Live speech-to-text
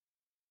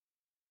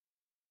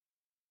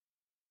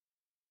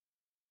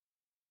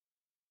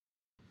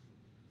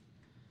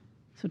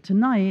So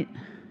tonight,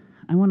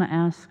 I want to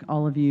ask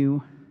all of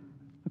you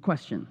a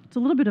question. It's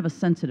a little bit of a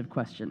sensitive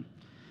question.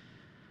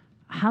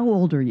 How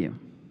old are you?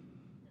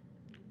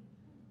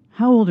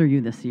 How old are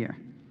you this year?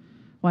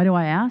 Why do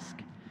I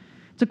ask?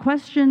 It's a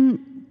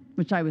question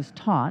which I was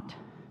taught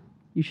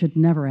you should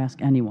never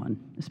ask anyone,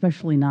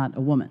 especially not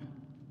a woman.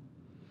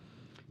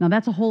 Now,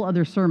 that's a whole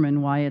other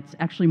sermon, why it's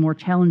actually more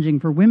challenging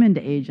for women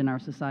to age in our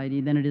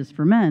society than it is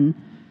for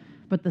men.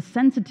 But the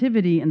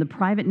sensitivity and the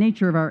private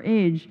nature of our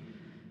age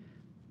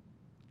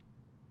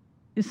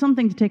is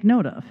something to take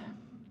note of.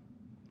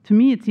 To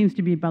me, it seems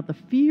to be about the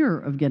fear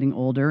of getting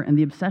older and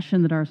the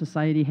obsession that our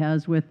society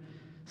has with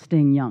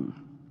staying young.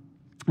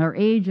 Our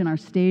age and our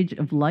stage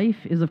of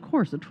life is, of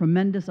course,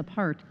 tremendously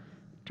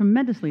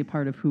a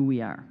part of who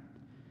we are.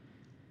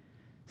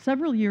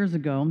 Several years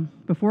ago,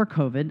 before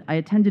COVID, I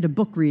attended a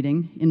book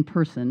reading in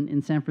person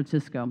in San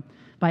Francisco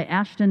by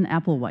Ashton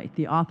Applewhite,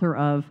 the author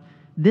of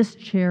This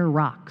Chair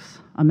Rocks,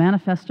 a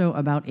manifesto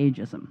about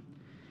ageism.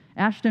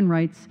 Ashton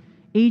writes,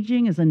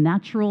 "Aging is a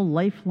natural,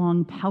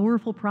 lifelong,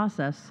 powerful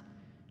process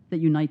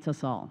that unites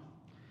us all."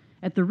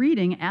 At the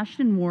reading,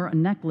 Ashton wore a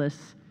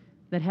necklace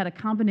that had a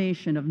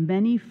combination of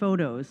many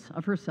photos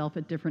of herself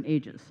at different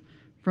ages,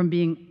 from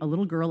being a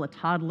little girl, a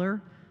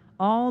toddler,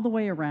 all the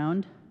way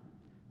around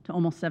to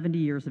almost 70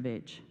 years of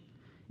age,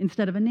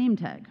 instead of a name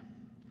tag.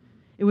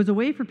 It was a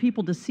way for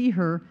people to see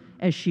her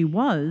as she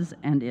was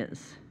and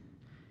is.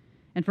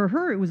 And for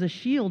her, it was a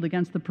shield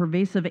against the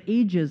pervasive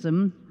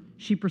ageism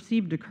she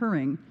perceived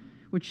occurring,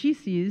 which she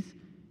sees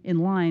in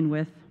line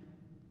with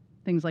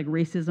things like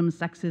racism,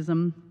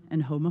 sexism,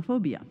 and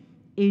homophobia,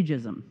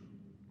 ageism.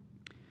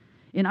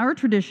 In our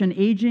tradition,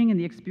 aging and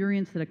the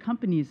experience that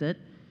accompanies it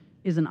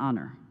is an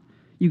honor.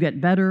 You get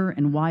better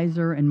and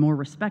wiser and more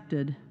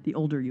respected the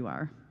older you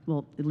are,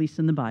 well, at least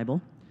in the Bible.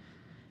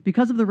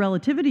 Because of the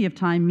relativity of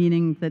time,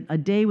 meaning that a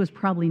day was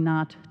probably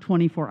not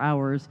 24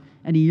 hours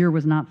and a year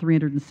was not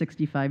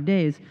 365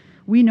 days,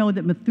 we know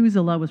that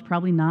Methuselah was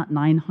probably not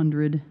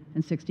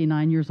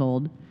 969 years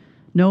old,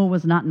 Noah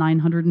was not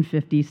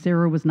 950,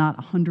 Sarah was not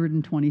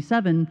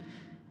 127,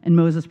 and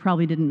Moses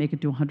probably didn't make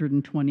it to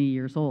 120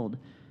 years old.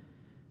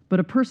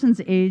 But a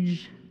person's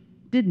age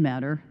did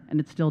matter, and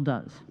it still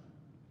does.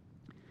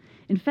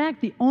 In fact,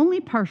 the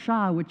only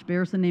parsha which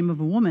bears the name of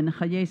a woman,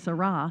 Chayei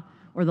Sarah,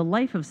 or the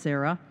life of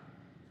Sarah,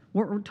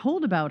 what we're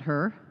told about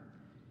her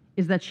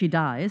is that she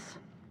dies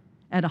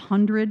at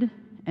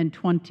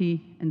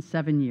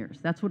 127 years.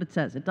 That's what it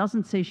says. It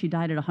doesn't say she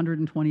died at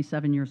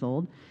 127 years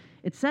old.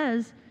 It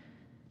says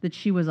that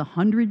she was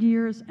 100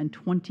 years and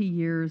 20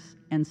 years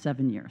and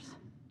 7 years.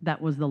 That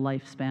was the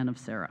lifespan of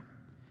Sarah.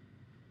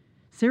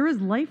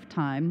 Sarah's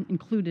lifetime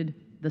included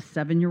the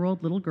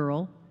 7-year-old little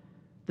girl,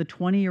 the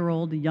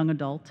 20-year-old young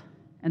adult,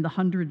 and the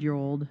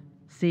 100-year-old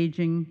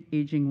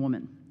aging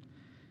woman.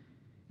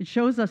 It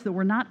shows us that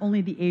we're not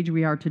only the age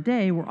we are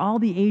today, we're all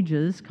the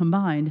ages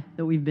combined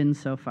that we've been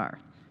so far.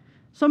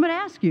 So I'm going to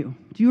ask you,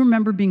 do you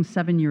remember being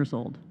 7 years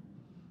old?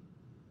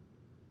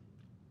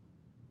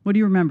 What do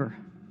you remember?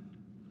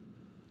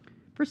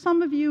 For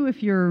some of you,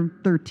 if you're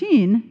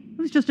 13,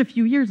 it was just a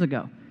few years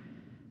ago.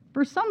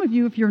 For some of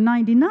you, if you're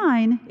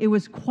 99, it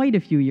was quite a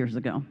few years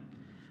ago.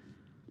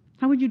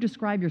 How would you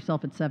describe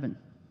yourself at 7?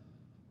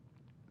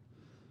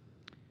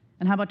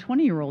 And how about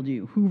 20-year-old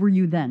you? Who were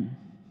you then?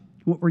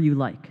 What were you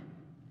like?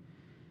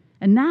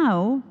 And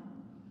now,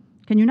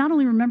 can you not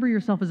only remember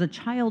yourself as a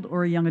child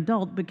or a young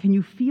adult, but can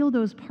you feel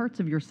those parts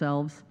of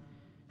yourselves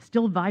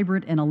still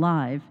vibrant and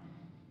alive,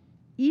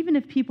 even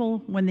if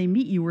people, when they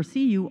meet you or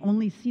see you,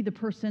 only see the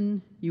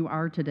person you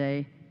are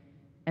today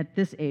at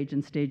this age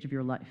and stage of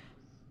your life?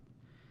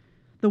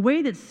 The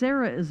way that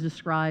Sarah is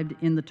described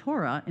in the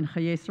Torah, in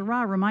Chayei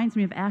Sarah, reminds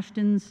me of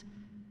Ashton's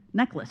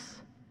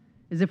necklace,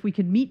 as if we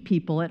could meet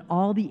people at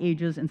all the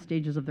ages and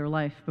stages of their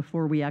life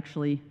before we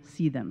actually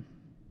see them.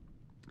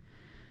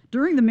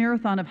 During the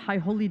marathon of High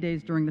Holy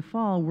Days during the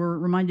fall, we're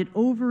reminded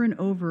over and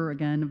over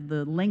again of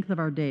the length of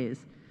our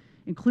days,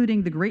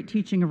 including the great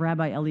teaching of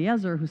Rabbi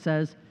Eliezer, who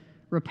says,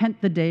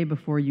 "Repent the day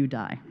before you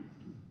die."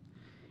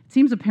 It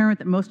seems apparent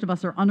that most of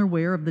us are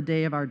unaware of the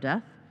day of our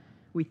death.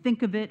 We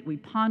think of it, we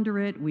ponder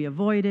it, we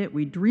avoid it,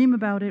 we dream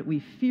about it, we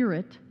fear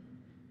it,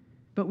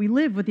 but we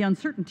live with the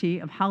uncertainty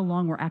of how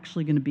long we're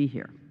actually going to be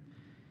here.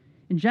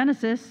 In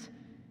Genesis,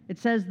 it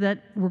says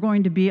that we're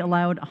going to be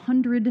allowed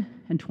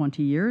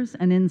 120 years,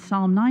 and in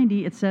Psalm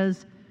 90, it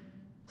says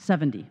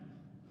 70.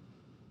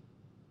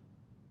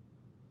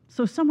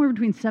 So somewhere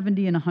between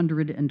 70 and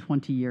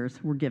 120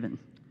 years we're given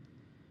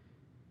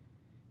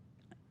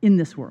in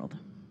this world.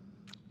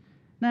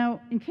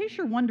 Now, in case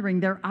you're wondering,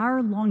 there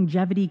are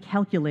longevity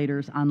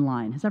calculators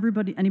online. Has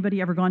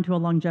anybody ever gone to a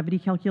longevity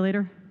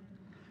calculator?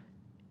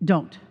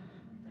 Don't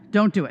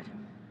do it.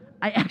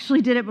 I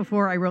actually did it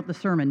before I wrote the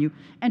sermon. You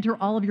enter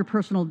all of your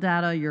personal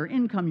data, your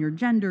income, your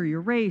gender,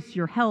 your race,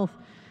 your health,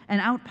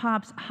 and out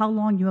pops how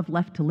long you have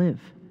left to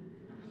live.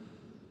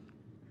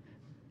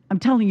 I'm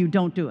telling you,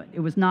 don't do it. It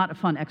was not a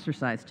fun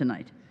exercise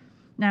tonight.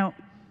 Now,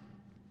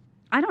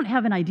 I don't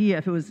have an idea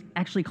if it was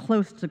actually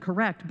close to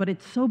correct, but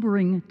it's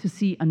sobering to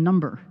see a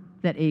number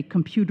that a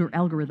computer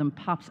algorithm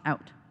pops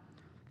out.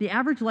 The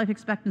average life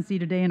expectancy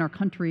today in our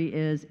country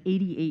is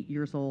 88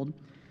 years old.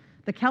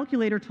 The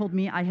calculator told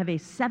me I have a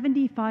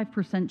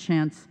 75%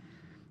 chance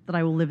that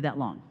I will live that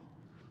long.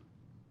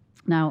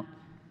 Now,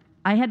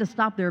 I had to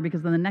stop there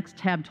because then the next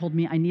tab told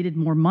me I needed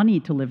more money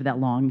to live that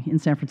long in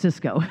San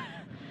Francisco.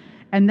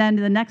 And then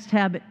the next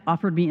tab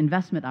offered me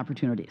investment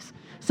opportunities.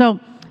 So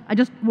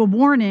a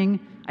warning,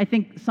 I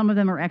think some of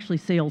them are actually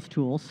sales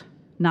tools,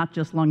 not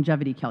just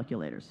longevity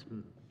calculators.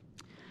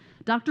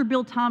 Dr.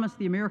 Bill Thomas,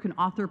 the American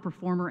author,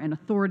 performer, and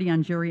authority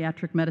on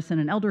geriatric medicine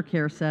and elder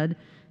care, said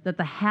that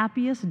the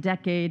happiest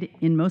decade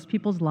in most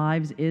people's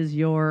lives is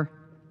your,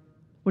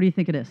 what do you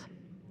think it is?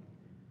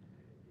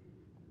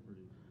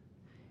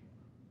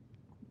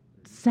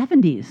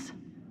 70s.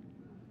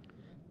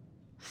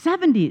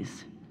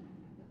 70s.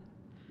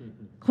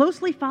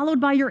 Closely followed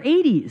by your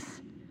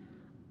 80s.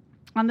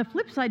 On the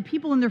flip side,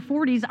 people in their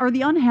 40s are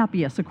the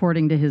unhappiest,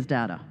 according to his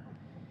data.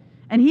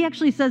 And he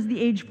actually says the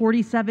age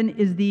 47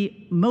 is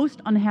the most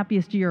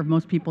unhappiest year of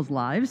most people's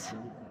lives.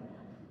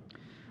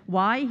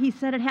 Why? He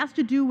said it has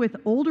to do with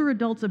older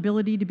adults'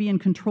 ability to be in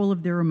control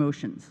of their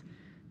emotions.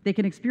 They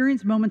can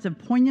experience moments of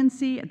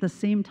poignancy at the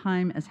same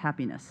time as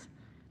happiness.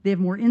 They have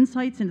more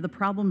insights into the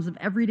problems of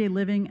everyday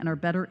living and are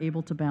better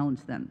able to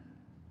balance them.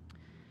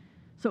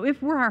 So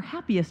if we're our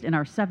happiest in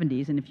our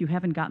 70s, and if you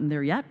haven't gotten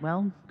there yet,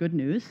 well, good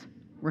news,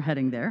 we're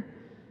heading there.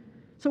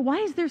 So why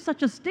is there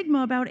such a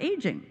stigma about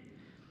aging?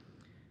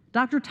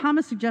 Dr.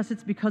 Thomas suggests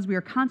it's because we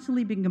are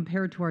constantly being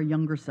compared to our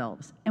younger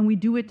selves, and we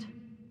do it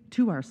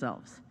to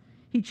ourselves.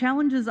 He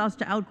challenges us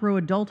to outgrow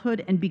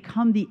adulthood and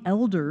become the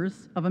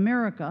elders of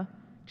America,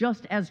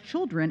 just as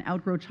children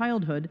outgrow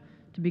childhood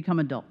to become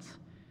adults.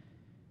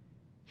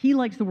 He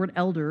likes the word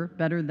elder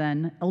better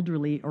than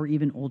elderly or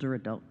even older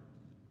adult.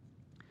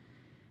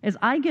 As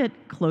I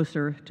get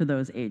closer to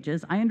those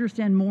ages, I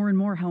understand more and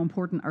more how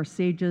important our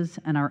sages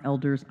and our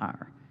elders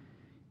are.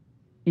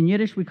 In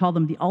Yiddish, we call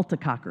them the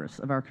Altakakers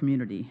of our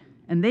community,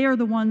 and they are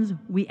the ones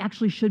we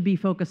actually should be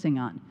focusing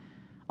on.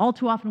 All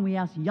too often, we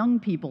ask young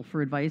people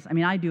for advice. I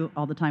mean, I do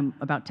all the time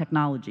about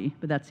technology,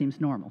 but that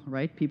seems normal,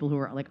 right? People who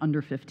are like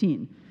under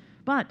 15.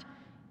 But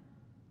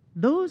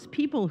those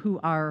people who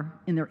are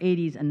in their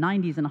 80s and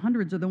 90s and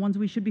 100s are the ones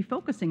we should be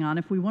focusing on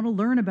if we want to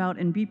learn about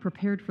and be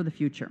prepared for the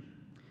future.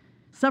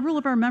 Several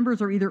of our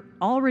members are either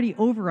already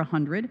over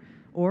 100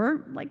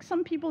 or, like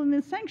some people in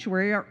this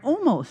sanctuary, are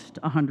almost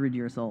 100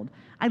 years old.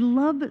 I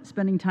love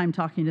spending time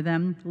talking to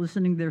them,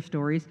 listening to their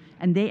stories,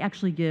 and they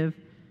actually give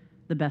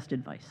the best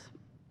advice.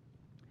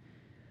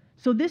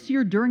 So this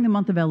year, during the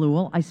month of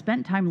Elul, I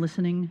spent time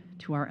listening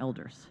to our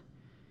elders.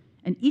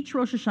 And each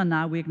Rosh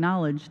Hashanah, we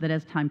acknowledge that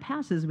as time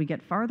passes, we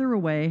get farther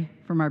away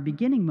from our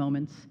beginning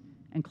moments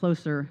and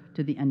closer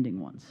to the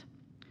ending ones.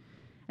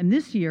 And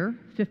this year,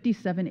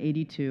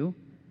 5782,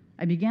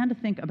 I began to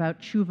think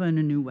about tshuva in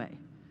a new way.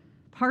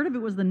 Part of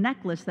it was the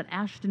necklace that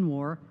Ashton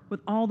wore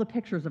with all the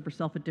pictures of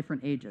herself at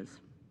different ages.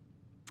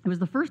 It was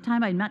the first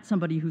time I met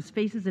somebody whose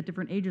faces at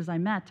different ages I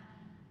met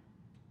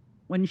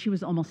when she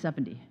was almost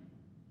 70.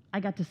 I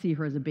got to see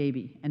her as a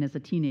baby and as a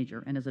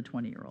teenager and as a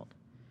 20-year-old.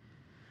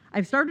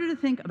 I've started to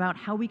think about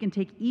how we can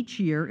take each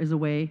year as a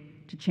way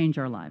to change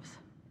our lives,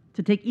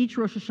 to take each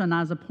Rosh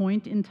Hashanah as a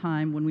point in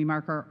time when we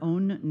mark our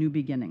own new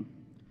beginning.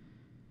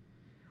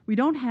 We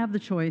don't have the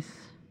choice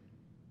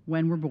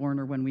when we're born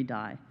or when we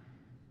die.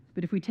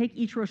 But if we take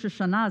each Rosh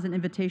Hashanah as an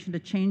invitation to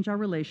change our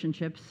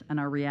relationships and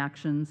our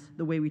reactions,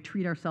 the way we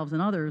treat ourselves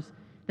and others,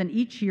 then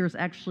each year is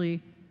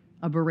actually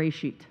a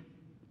Bereshit,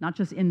 not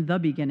just in the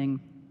beginning,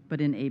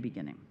 but in a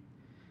beginning.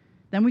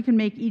 Then we can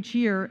make each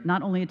year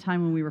not only a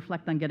time when we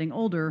reflect on getting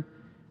older,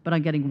 but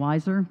on getting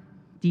wiser,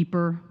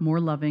 deeper, more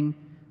loving,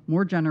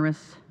 more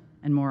generous,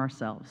 and more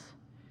ourselves.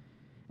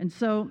 And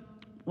so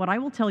what I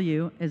will tell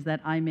you is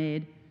that I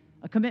made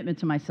a commitment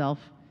to myself,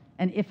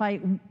 and if I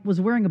was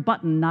wearing a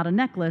button, not a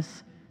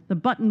necklace, the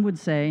button would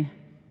say,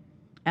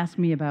 ask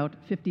me about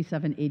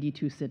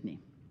 5782 Sydney.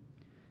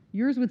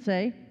 Yours would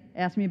say,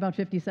 ask me about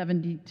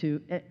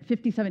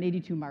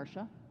 5782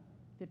 Marcia,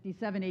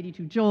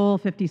 5782 Joel,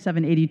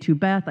 5782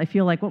 Beth. I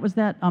feel like, what was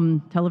that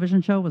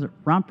television show? Was it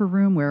Romper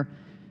Room, where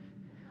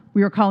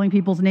we were calling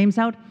people's names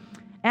out?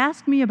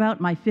 Ask me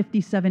about my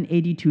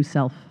 5782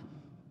 self.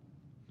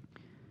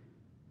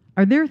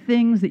 Are there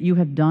things that you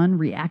have done,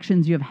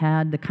 reactions you have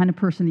had, the kind of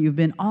person that you've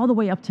been all the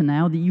way up to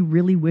now that you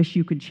really wish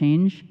you could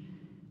change?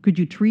 Could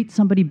you treat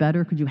somebody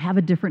better? Could you have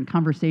a different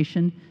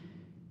conversation?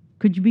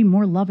 Could you be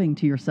more loving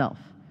to yourself?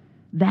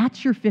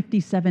 That's your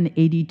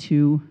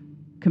 5782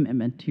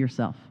 commitment to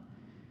yourself.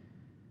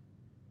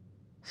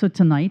 So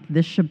tonight,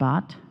 this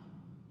Shabbat,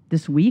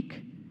 this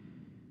week,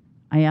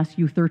 I ask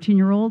you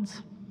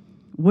 13-year-olds,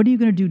 what are you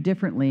going to do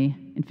differently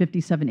in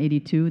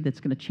 5782 that's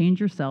going to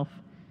change yourself,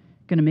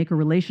 going to make a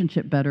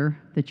relationship better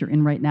that you're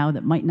in right now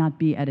that might not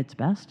be at its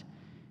best?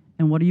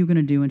 And what are you going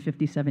to do in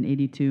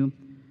 5782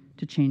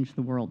 to change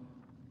the world?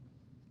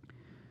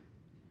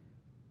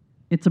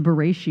 It's a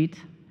Bereshit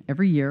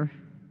every year,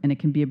 and it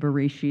can be a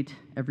Bereshit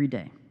every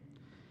day.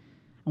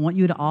 I want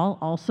you to all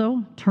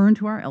also turn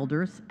to our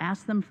elders,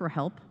 ask them for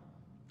help.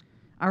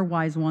 our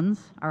wise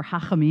ones, our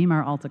hachamim,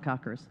 our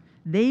altakakers.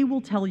 They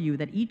will tell you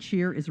that each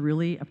year is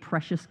really a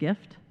precious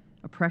gift,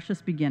 a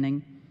precious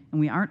beginning, and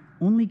we aren't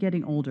only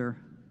getting older,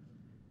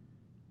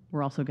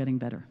 we're also getting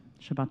better.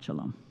 Shabbat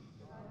shalom.